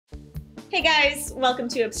Hey guys, welcome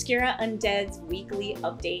to Obscura Undead's weekly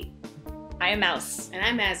update. I am Mouse. And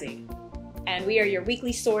I'm Mazzy. And we are your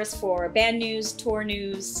weekly source for band news, tour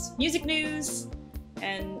news, music news,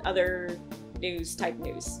 and other news type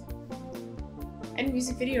news. And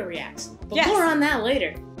music video reacts. But yes. More on that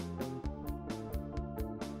later.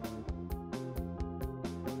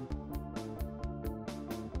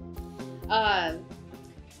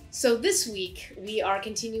 So this week, we are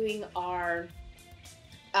continuing our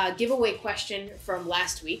giveaway question from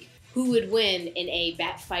last week. Who would win in a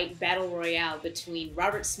bat fight battle royale between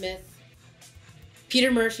Robert Smith,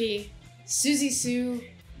 Peter Murphy, Susie Sue,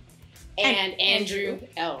 and Andrew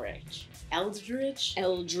Eldritch. Uncle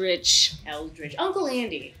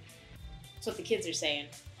Andy. That's what the kids are saying.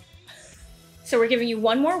 So we're giving you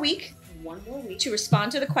one more week To to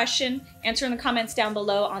respond to the question. Answer in the comments down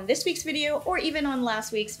below on this week's video or even on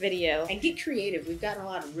last week's video. And get creative. We've gotten a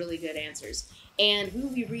lot of really good answers. And we will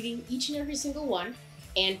be reading each and every single one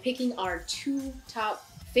and picking our 2 top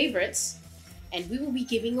favorites. And we will be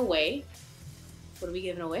giving away... What are we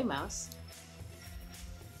giving away, Mouse?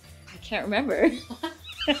 I can't remember.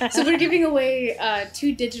 So we're giving away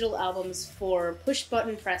 2 digital albums for Push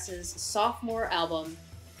Button Press's sophomore album,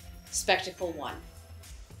 Spectacle 1.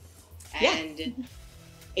 And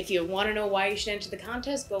if you want to know why you should enter the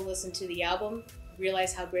contest, go listen to the album,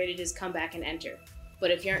 realize how great it is, come back and enter. But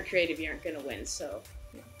if you aren't creative, you aren't going to win, so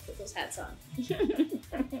put those hats on.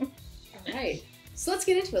 All right, so let's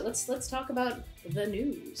get into it. Let's talk about the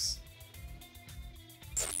news.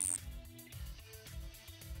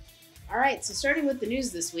 All right, so starting with the news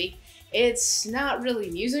this week, it's not really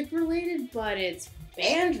music related, but it's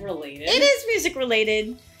band related. It is music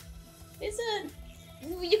related. Is it?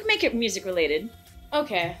 You can make it music related.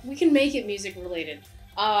 Okay, we can make it music related.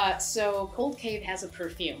 So Cold Cave has a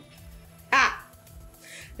perfume.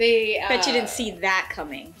 They Bet you didn't see that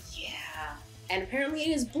coming. Yeah, and apparently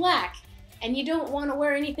it is black, and you don't want to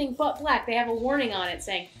wear anything but black. They have a warning on it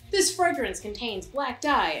saying, this fragrance contains black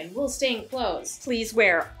dye and will stain clothes. Please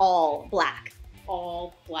wear all black.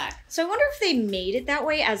 All black. So I wonder if they made it that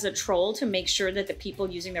way as a troll to make sure that the people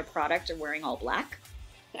using their product are wearing all black.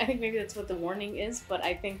 I think maybe that's what the warning is, but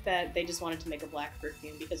I think that they just wanted to make a black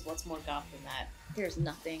perfume because what's more goth than that? There's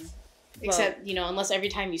nothing. Except, you know, unless every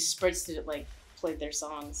time you spritzed it, like, played their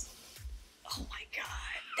songs. Oh my god,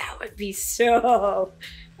 that would be so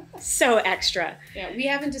extra. Yeah, we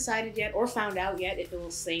haven't decided yet or found out yet if it will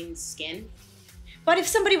stain skin. But if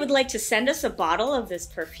somebody would like to send us a bottle of this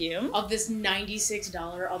perfume. Of this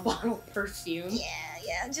 $96 a bottle perfume.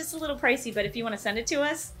 Yeah, just a little pricey, but if you want to send it to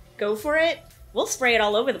us, go for it. We'll spray it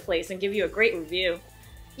all over the place and give you a great review.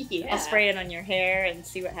 Yeah. I'll spray it on your hair and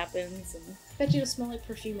see what happens. And... Bet you it'll smell like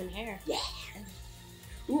perfume and hair. Yeah.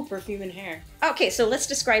 Ooh, perfume and hair. Okay, so let's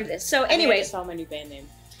describe this. So anyway, I just saw my new band name.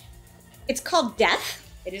 It's called Death.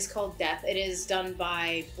 It is called Death. It is done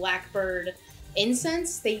by Blackbird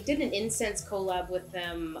Incense. They did an incense collab with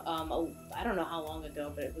them, I don't know how long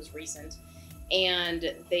ago, but it was recent.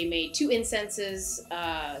 And they made 2 incenses,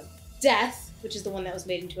 Death, which is the one that was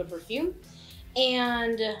made into a perfume,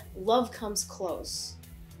 and Love Comes Close.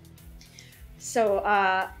 So,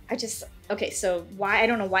 so I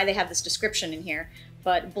don't know why they have this description in here,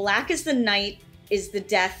 but black is the night, is the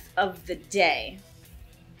death of the day.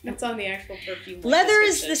 That's on the actual perfume. Leather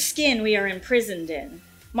is the skin we are imprisoned in.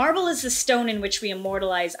 Marble is the stone in which we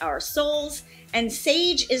immortalize our souls, and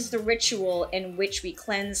sage is the ritual in which we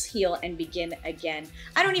cleanse, heal, and begin again.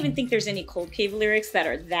 I don't even think there's any Cold Cave lyrics that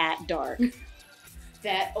are that dark.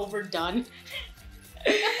 That overdone.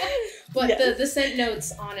 But yes. the scent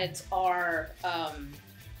notes on it are,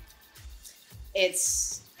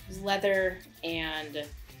 it's leather and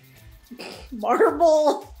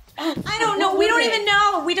marble. I don't know. We don't even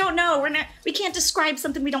know. We don't know. We can't describe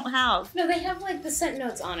something we don't have. No, they have like the scent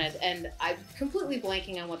notes on it, and I'm completely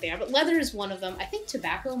blanking on what they are. But leather is one of them. I think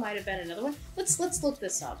tobacco might have been another one. Let's look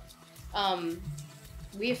this up.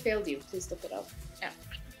 We have failed you. Please look it up.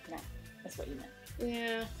 No, that's what you meant.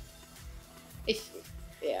 Yeah.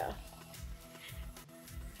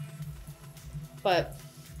 But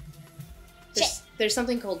there's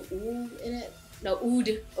something called oud in it. No, oud.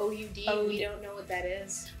 O-U-D. Oud. We don't know what that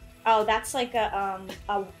is. Oh, that's like a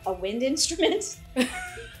wind instrument? I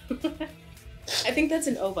think that's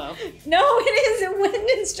an oboe. No, it is a wind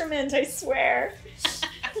instrument, I swear.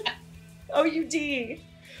 O-U-D.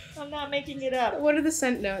 I'm not making it up. What are the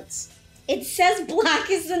scent notes? It says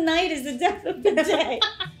black is the night, is the death of the day.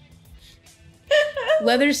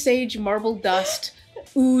 Leather, sage, marble dust,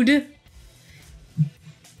 oud,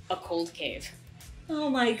 a cold cave. Oh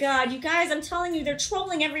my god, you guys, I'm telling you, they're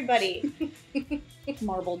trolling everybody.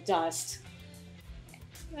 Marble dust.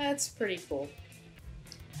 That's pretty cool.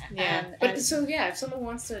 Yeah. If someone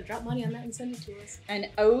wants to drop money on that and send it to us. An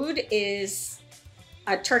oud is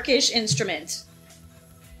a Turkish instrument.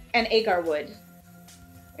 And agar wood.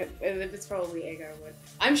 It's probably agar wood.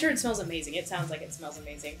 I'm sure it smells amazing. It sounds like it smells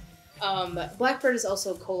amazing. Blackbird has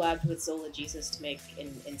also collabed with Zola Jesus to make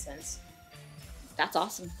incense. That's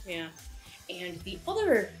awesome. Yeah. And the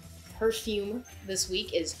other perfume this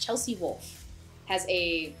week is Chelsea Wolfe. Has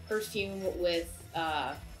a perfume with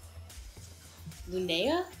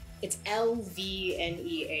Lunea. It's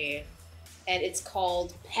Lvnea. And it's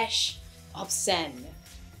called Pesh Obscene.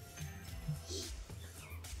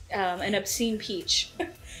 An obscene peach.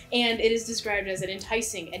 And it is described as an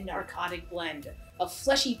enticing and narcotic blend of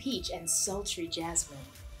fleshy peach and sultry jasmine.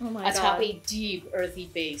 Oh my god. Atop a deep, earthy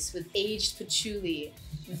base with aged patchouli,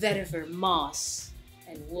 vetiver, moss,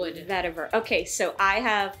 and wood. Vetiver. Okay, so I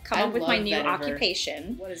have come up with my new vetiver.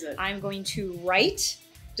 occupation. What is it? I'm going to write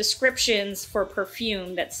descriptions for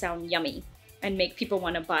perfume that sound yummy and make people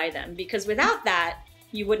want to buy them. Because without that,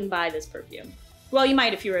 you wouldn't buy this perfume. Well, you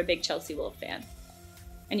might if you were a big Chelsea Wolfe fan.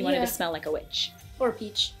 And you wanted to smell like a witch. Or a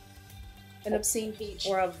peach. An obscene peach.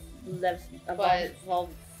 Or a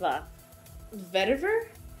vulva. Vetiver?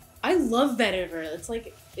 I love vetiver.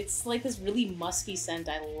 It's like this really musky scent.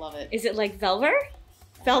 I love it. Is it like velvet?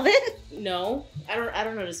 Velvet? No. I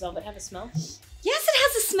don't know. Does velvet have a smell? Yes, it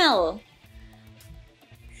has a smell.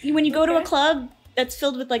 When you go to a club that's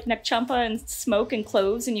filled with like neck champa and smoke and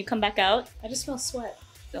cloves and you come back out. I just smell sweat.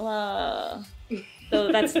 So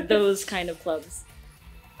that's those kind of clubs.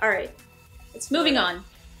 All right. Moving on.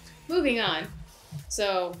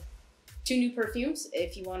 So, 2 new perfumes.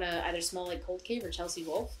 If you want to either smell like Cold Cave or Chelsea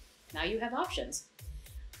Wolfe, now you have options.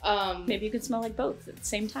 Maybe you could smell like both at the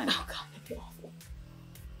same time. Oh god, that'd be awful.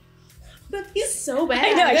 That'd be so bad.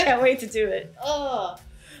 I know, I can't wait to do it. Ugh.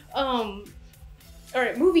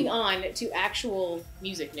 Alright, moving on to actual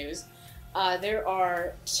music news. There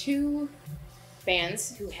are 2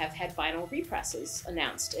 bands who have had vinyl represses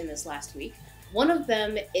announced in this last week. One of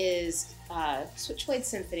them is Switchblade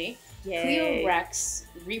Symphony. Yay. Cleo Rex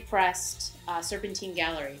repressed Serpentine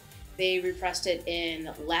Gallery. They repressed it in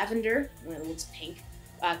lavender, when it looks pink,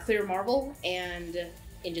 clear marble, and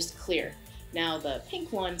in just clear. Now, the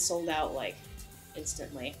pink one sold out, like,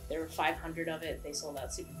 instantly. There were 500 of it. They sold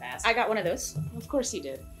out super fast. I got one of those. Of course you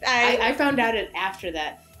did. I found out after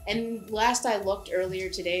that. And last I looked earlier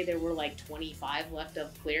today, there were, like, 25 left of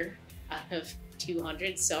clear out of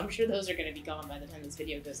 200, so I'm sure those are going to be gone by the time this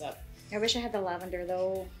video goes up. I wish I had the lavender,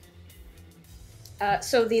 though.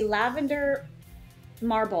 So the lavender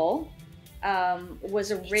marble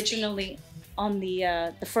was originally on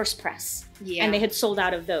the first press. Yeah. And they had sold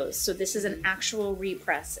out of those. So this is an actual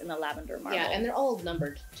repress in the lavender marble. Yeah, and they're all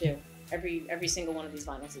numbered, too. Every single one of these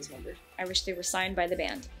vinyls is numbered. I wish they were signed by the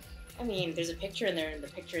band. I mean, there's a picture in there, and the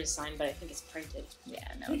picture is signed, but I think it's printed. Yeah,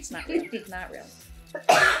 no, it's not real. It's not real.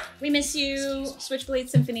 We miss you, Switchblade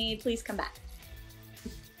Symphony. Please come back.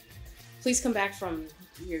 Please come back from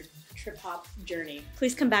your trip-hop journey.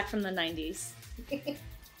 Please come back from the 90s.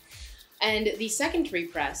 And the second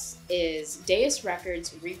repress is Deus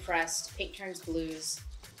Records repressed Pink Turns Blues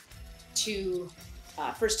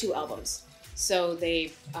first 2 albums. So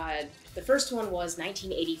they, the first one was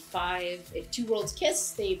 1985, If Two Worlds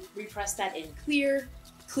Kiss. They repressed that in clear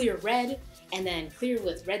red, and then clear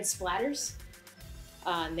with red splatters.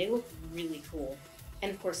 And they look really cool.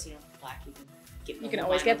 And of course, black. You can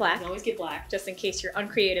always get black. You can always get black. Just in case you're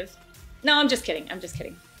uncreative. No, I'm just kidding.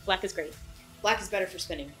 Black is great. Black is better for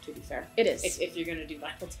spinning, to be fair. It is. If you're going to do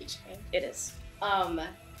vinyl teaching. It is.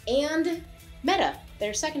 And Meta,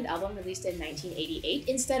 their second album, released in 1988.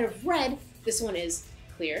 Instead of red, this one is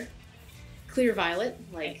clear. Clear violet,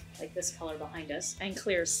 like this color behind us. And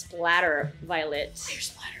clear splatter violet. Clear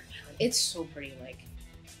splatter violet. It's so pretty,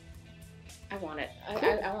 I want it.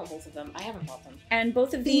 Cool. I want both of them. I haven't bought them. And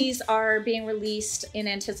both of these are being released in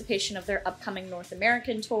anticipation of their upcoming North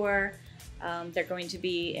American tour. They're going to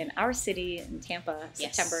be in our city in Tampa,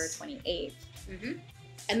 September 28th. Mm-hmm.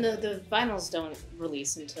 And the vinyls don't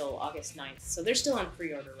release until August 9th, so they're still on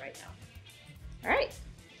pre-order right now. All right.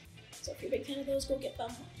 So if you're a big fan of those, go get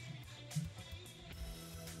them.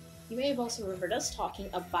 You may have also remembered us talking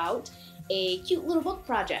about a cute little book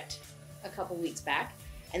project a couple weeks back,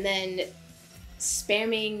 and then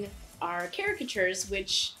spamming our caricatures,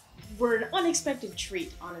 which were an unexpected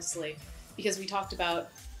treat, honestly, because we talked about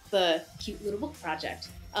the cute little book project.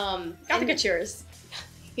 Caricatures.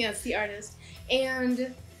 Yes, the artist.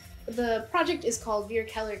 And the project is called Wir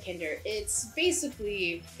Kinderkeller. It's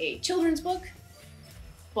basically a children's book,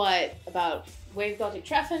 but about Wave Gothic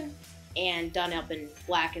Treffen and done up in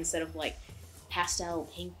black instead of pastel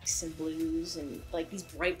pinks and blues and like these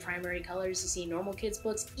bright primary colors you see in normal kids'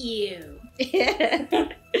 books. Ew.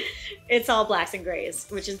 It's all blacks and grays,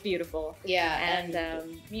 which is beautiful. Yeah,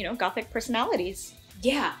 and you know, gothic personalities.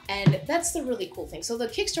 Yeah, and that's the really cool thing. So the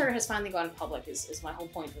Kickstarter has finally gone public, is my whole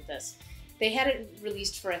point with this. They had it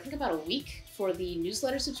released for, I think, about a week for the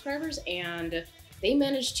newsletter subscribers, and they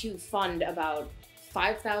managed to fund about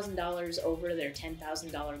 $5,000 over their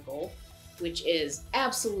 $10,000 goal, which is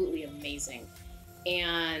absolutely amazing.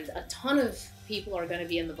 And a ton of people are going to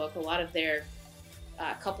be in the book. A lot of their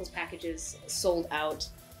couples packages sold out.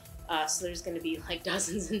 So there's going to be like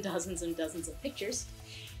dozens and dozens and dozens of pictures,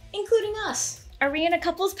 including us. Are we in a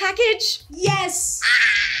couples package? Yes!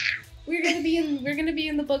 Ah! We're gonna be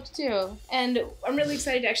in the book too. And I'm really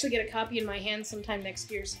excited to actually get a copy in my hand sometime next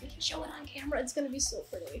year so we can show it on camera. It's gonna be so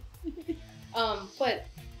pretty. But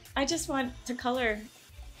I just want to color.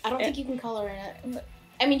 I don't think you can color in it.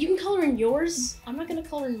 I mean, you can color in yours. I'm not gonna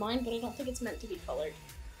color in mine, but I don't think it's meant to be colored.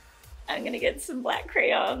 I'm gonna get some black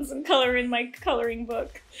crayons and color in my coloring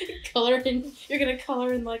book. You're gonna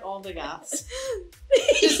color in like all the goths.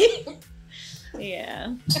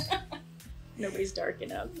 Yeah. Nobody's dark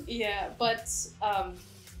enough. Yeah, but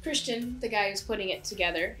Christian, the guy who's putting it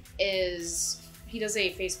together, he does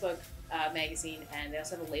a Facebook magazine, and they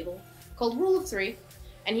also have a label called Rule of Three,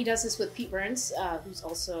 and he does this with Pete Burns, who's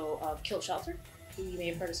also of Kill Shelter, who you may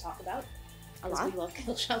have heard us talk about. We love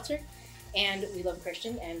Kill Shelter, and we love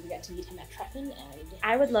Christian, and we got to meet him at Treffen, and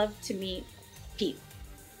I would love to meet Pete.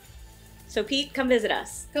 So Pete, come visit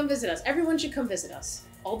us. Come visit us. Everyone should come visit us.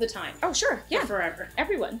 All the time. Oh, sure. Yeah. Forever.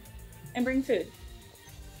 Everyone. And bring food.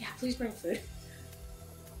 Yeah, please bring food.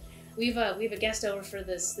 We have a guest over for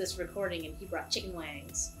this recording, and he brought chicken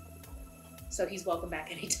wangs. So he's welcome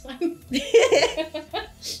back anytime.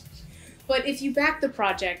 But if you back the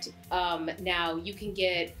project now, you can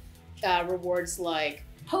get rewards like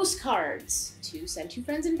postcards to send to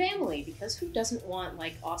friends and family, because who doesn't want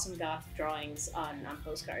like awesome goth drawings on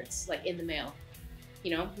postcards, like in the mail?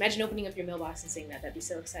 You know, imagine opening up your mailbox and seeing that. That'd be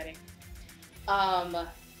so exciting.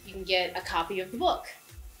 You can get a copy of the book.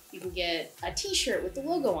 You can get a t-shirt with the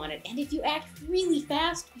logo on it. And if you act really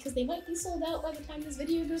fast, because they might be sold out by the time this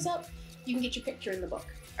video goes up, you can get your picture in the book.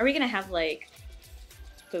 Are we gonna have like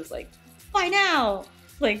those like buy now,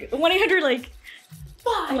 like 1-800 like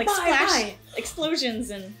buy, and, like buy, splash buy. explosions?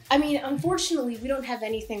 And I mean, unfortunately, we don't have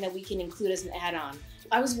anything that we can include as an add-on.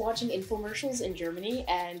 I was watching infomercials in Germany,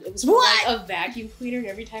 and it was for, like a vacuum cleaner, and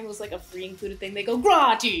every time it was like a free included thing, they go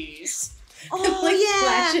gratis. oh and, like, yeah,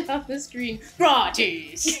 flash it on the screen,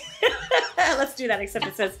 gratis. let's do that. Except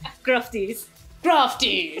it says grufties.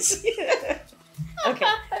 Grafties. Okay,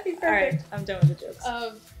 That'd be perfect. All right, I'm done with the jokes.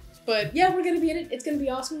 But yeah, we're gonna be in it. It's gonna be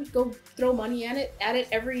awesome. Go throw money at it.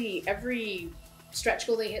 Every stretch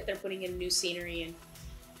goal they hit, they're putting in new scenery,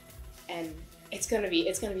 and it's gonna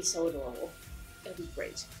be so adorable. It'll be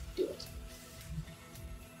great. Do it.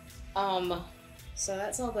 So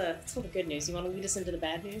that's all the good news. You want to lead us into the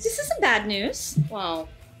bad news? This isn't bad news. Well,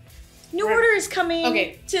 New Order is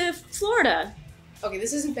coming to Florida. Okay,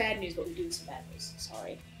 this isn't bad news, but we do some bad news.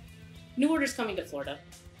 Sorry. New Order's coming to Florida.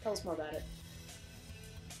 Tell us more about it.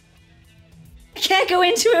 I can't go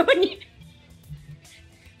into it when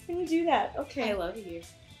you do that. Okay. I love you.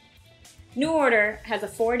 New Order has a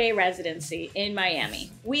 4-day residency in Miami.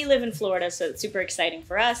 We live in Florida, so it's super exciting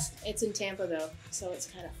for us. It's in Tampa, though, so it's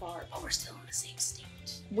kind of far. But we're still in the same state.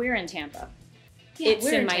 We're in Tampa. Yeah, it's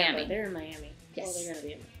we're in Tampa. Miami. They're in Miami. Yes. Well, they're going to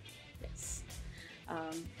be in Yes.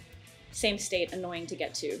 Same state, annoying to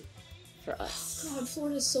get to for us. God,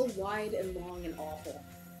 Florida's so wide and long and awful.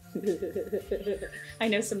 I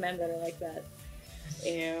know some men that are like that.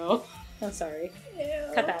 Ew. I'm sorry.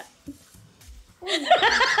 Ew. Cut that.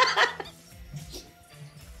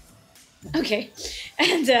 Okay,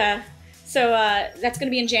 and so that's going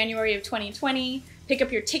to be in January of 2020. Pick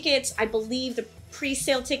up your tickets. I believe the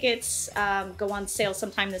pre-sale tickets go on sale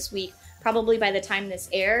sometime this week. Probably by the time this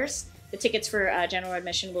airs, the tickets for general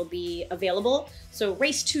admission will be available. So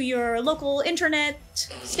race to your local internet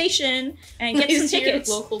station and get some tickets.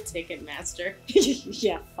 Your local Ticketmaster.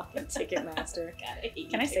 Yeah, fucking Ticketmaster. God, I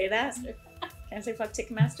hate Can I say that? Can I say fuck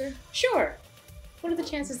Ticketmaster? Sure. What are the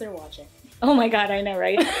chances they're watching? Oh my god, I know,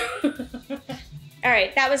 right? All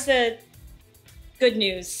right, that was the good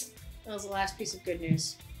news. That was the last piece of good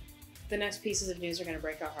news. The next pieces of news are going to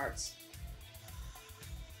break our hearts.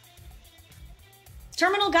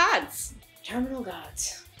 Terminal Gods. Terminal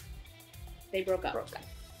Gods. They broke up.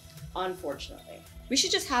 Unfortunately. We should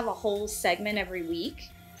just have a whole segment every week.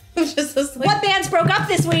 Just this, like, what bands broke up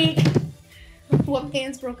this week? What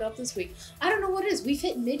bands broke up this week? I don't know what it is. We've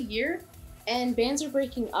hit mid-year, and bands are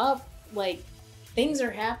breaking up, like, things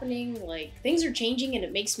are happening, like things are changing, and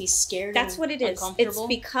it makes me scared. That's what it is. It's uncomfortable.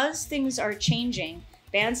 because things are changing.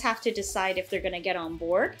 Bands have to decide if they're going to get on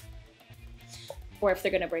board or if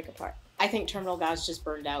they're going to break apart. I think Terminal God's just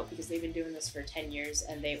burned out because they've been doing this for 10 years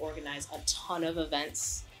and they organize a ton of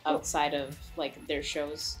events outside of like their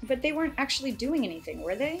shows. But they weren't actually doing anything,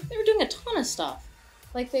 were they? They were doing a ton of stuff.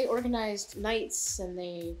 Like they organized nights and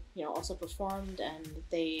they, also performed, and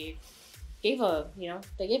they gave a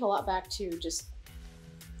lot back to just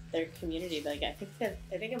their community. Like I think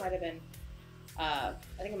it might have been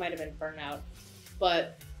Burnout.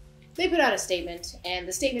 But they put out a statement, and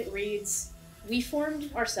the statement reads, "We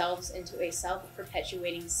formed ourselves into a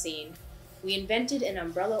self-perpetuating scene. We invented an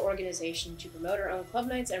umbrella organization to promote our own club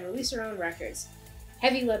nights and release our own records.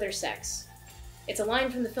 Heavy leather sex." It's a line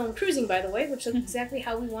from the film Cruising, by the way, which looked exactly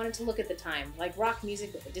how we wanted to look at the time, like rock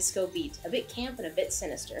music with a disco beat, a bit camp and a bit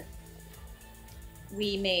sinister.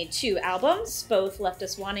 We made 2 albums, both left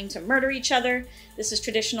us wanting to murder each other. This is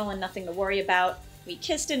traditional and nothing to worry about. We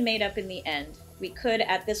kissed and made up in the end. We could,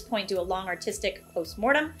 at this point, do a long artistic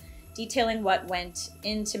post-mortem, detailing what went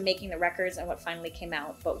into making the records and what finally came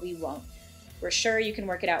out, but we won't. We're sure you can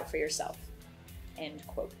work it out for yourself. End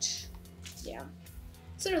quote. Yeah.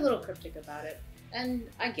 So they're a little cryptic about it. And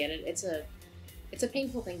I get it. It's a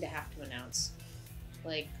painful thing to have to announce.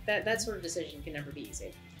 Like, that sort of decision can never be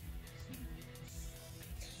easy.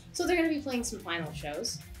 So they're going to be playing some final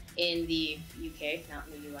shows in the UK, not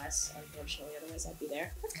in the US, unfortunately, otherwise I'd be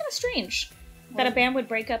there. That's kind of strange. That a band would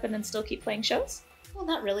break up and then still keep playing shows? Well,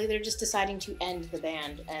 not really. They're just deciding to end the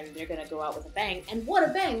band, and they're going to go out with a bang. And what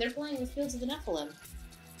a bang! They're playing with Fields of the Nephilim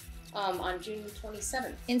on June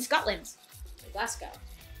 27th. In Scotland. In Glasgow.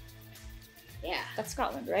 Yeah. That's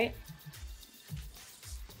Scotland, right?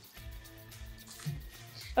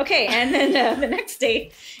 Okay, and then the next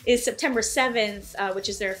date is September 7th, which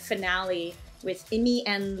is their finale with Imi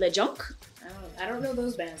and Le Junk. I don't know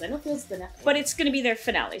those bands. I know Fields of the Nephilim. But it's going to be their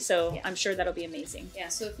finale, so yeah. I'm sure that'll be amazing. Yeah,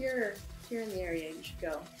 so if you're in the area, you should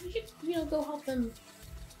go. You should, go help them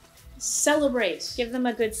celebrate. Give them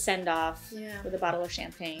a good send-off with a bottle of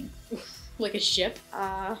champagne. Like a ship?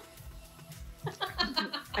 I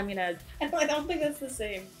mean, I don't think that's the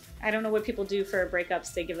same. I don't know what people do for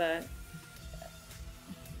breakups. They give a...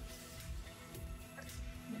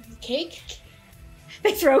 Cake?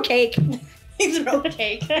 They throw cake. They throw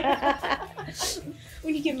cake.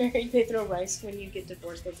 When you get married, they throw rice. When you get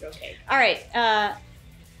divorced, they throw cake. All right.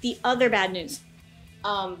 The other bad news.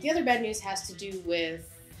 The other bad news has to do with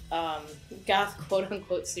goth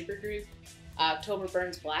quote-unquote supergroup October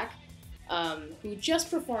Burns Black, who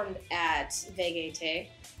just performed at Vegete.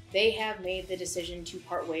 They have made the decision to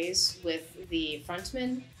part ways with the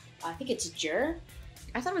frontman. I think it's Jur.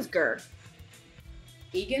 I thought it was Gur.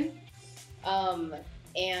 Egan.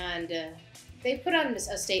 And they put out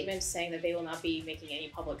a statement saying that they will not be making any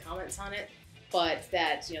public comments on it, but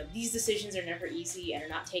that, these decisions are never easy and are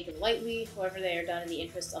not taken lightly. However, they are done in the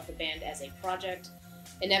interest of the band as a project.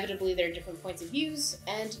 Inevitably, there are different points of views,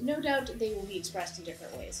 and no doubt they will be expressed in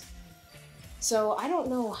different ways. So I don't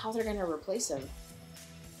know how they're going to replace him.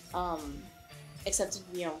 Except,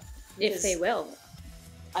 if they will.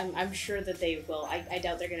 I'm sure that they will. I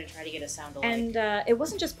doubt they're going to try to get a sound alike. And it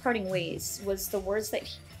wasn't just parting ways. Was the words that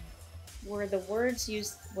were the words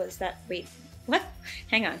used? Was that wait? What?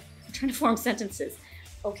 Hang on. I'm trying to form sentences.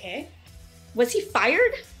 Okay. Was he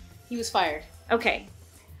fired? He was fired. Okay.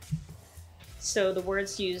 So the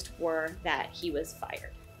words used were that he was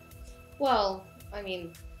fired. Well, I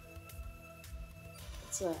mean,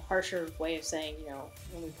 it's a harsher way of saying,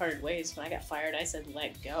 when we parted ways. When I got fired, I said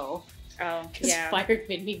let go. Oh, because fired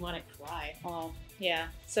made me want to cry. Oh, yeah.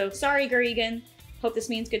 So sorry, Gurigan. Hope this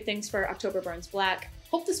means good things for October Burns Black.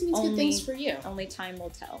 Hope this means good things for you. Only time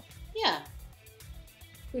will tell. Yeah.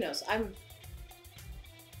 Who knows? I'm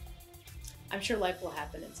sure life will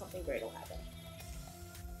happen and something great will happen.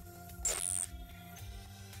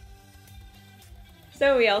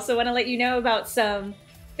 So we also want to let you know about some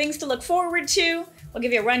things to look forward to. We'll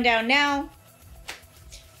give you a rundown now.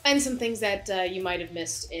 And some things that you might have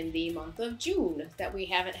missed in the month of June that we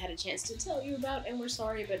haven't had a chance to tell you about, and we're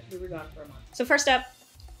sorry, but we were gone for a month. So first up,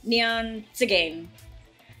 Neon Tsagain.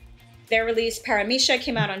 Their release, Paramisha,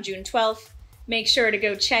 came out on June 12th. Make sure to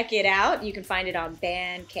go check it out. You can find it on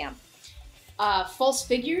Bandcamp. False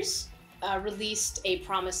Figures released A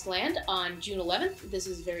Promised Land on June 11th. This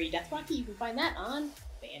is very death rocky. You can find that on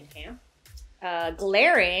Bandcamp.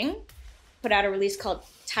 Glaring put out a release called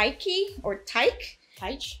Taiki, or Taik?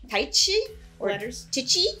 Taichi, or Letters.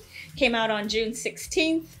 Tichi, came out on June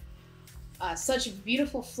 16th. Such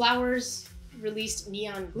Beautiful Flowers released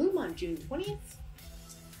Neon Gloom on June 20th.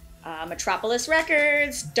 Metropolis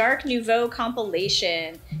Records, Dark Nouveau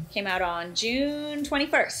compilation. Came out on June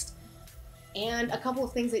 21st. And a couple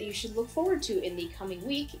of things that you should look forward to in the coming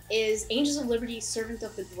week is Angels of Liberty, Servant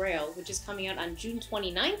of the Grail, which is coming out on June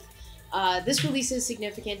 29th. This release is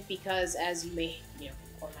significant because, as you may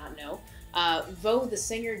or not know, Vo, the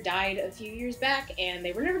singer, died a few years back, and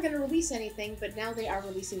they were never going to release anything, but now they are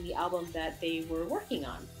releasing the album that they were working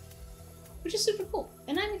on, which is super cool,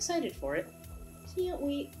 and I'm excited for it. Can't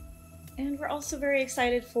wait. And we're also very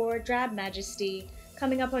excited for Drab Majesty,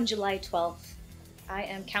 coming up on July 12th. I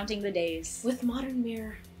am counting the days. With Modern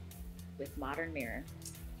Mirror. With Modern Mirror.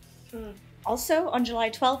 Also, on July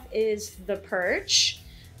 12th is The Purge,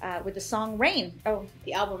 with the song Rain. Oh,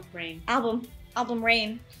 the album Rain. Album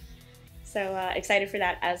Rain. So excited for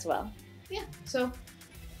that as well. Yeah, so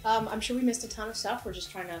I'm sure we missed a ton of stuff. We're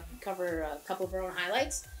just trying to cover a couple of our own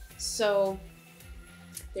highlights. So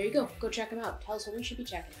there you go. Go check them out. Tell us what we should be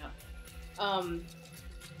checking out.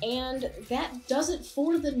 And that does it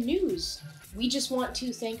for the news. We just want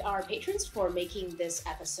to thank our patrons for making this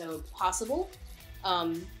episode possible.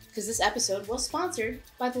 Because this episode was sponsored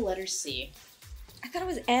by the letter C. I thought it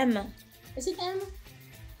was M. Is it M?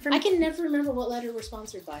 I can never remember what letter we're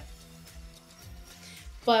sponsored by.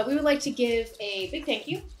 But we would like to give a big thank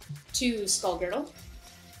you to Skullgirdle.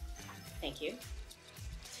 Thank you.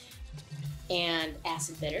 And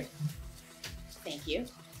Acid Bitter. Thank you.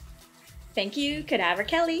 Thank you, Cadaver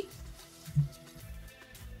Kelly.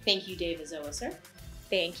 Thank you, Dave Azoaser.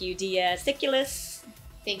 Thank you, Dia Siculus.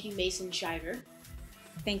 Thank you, Mason Shiver.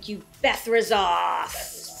 Thank you, Beth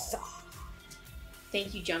Razoth.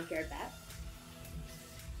 Thank you, Junkyard Bat.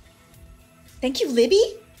 Thank you,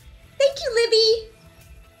 Libby. Thank you, Libby.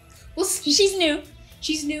 Well, she's new.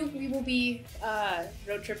 She's new. We will be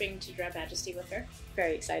road tripping to Drab Majesty with her.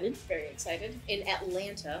 Very excited. Very excited. In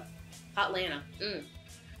Atlanta. Hotlanta.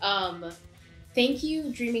 Thank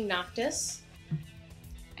you, Dreaming Noctis.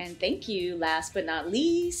 And thank you, last but not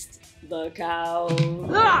least, the cow.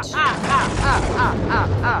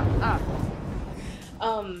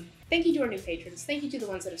 Thank you to our new patrons. Thank you to the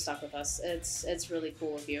ones that have stuck with us. It's really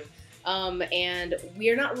cool of you. And we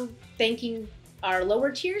are not thanking our lower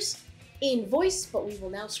tiers in voice, but we will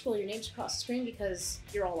now scroll your names across the screen because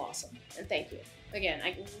you're all awesome. And thank you. Again,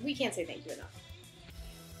 we can't say thank you enough.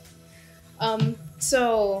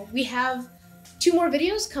 So we have 2 more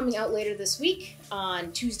videos coming out later this week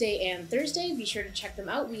on Tuesday and Thursday. Be sure to check them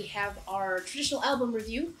out. We have our traditional album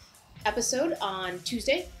review episode on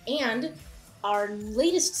Tuesday and our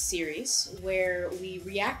latest series where we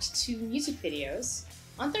react to music videos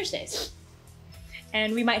on Thursdays.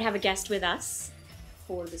 And we might have a guest with us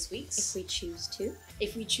for this week's. if we choose to.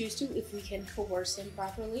 If we choose to, if we can coerce him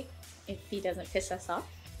properly. If he doesn't piss us off.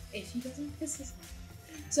 If he doesn't piss us off.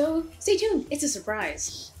 So stay tuned. It's a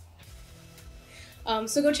surprise.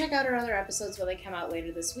 So go check out our other episodes when they come out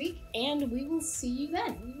later this week, and we will see you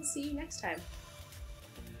then. We will see you next time.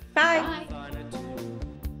 Bye. Bye.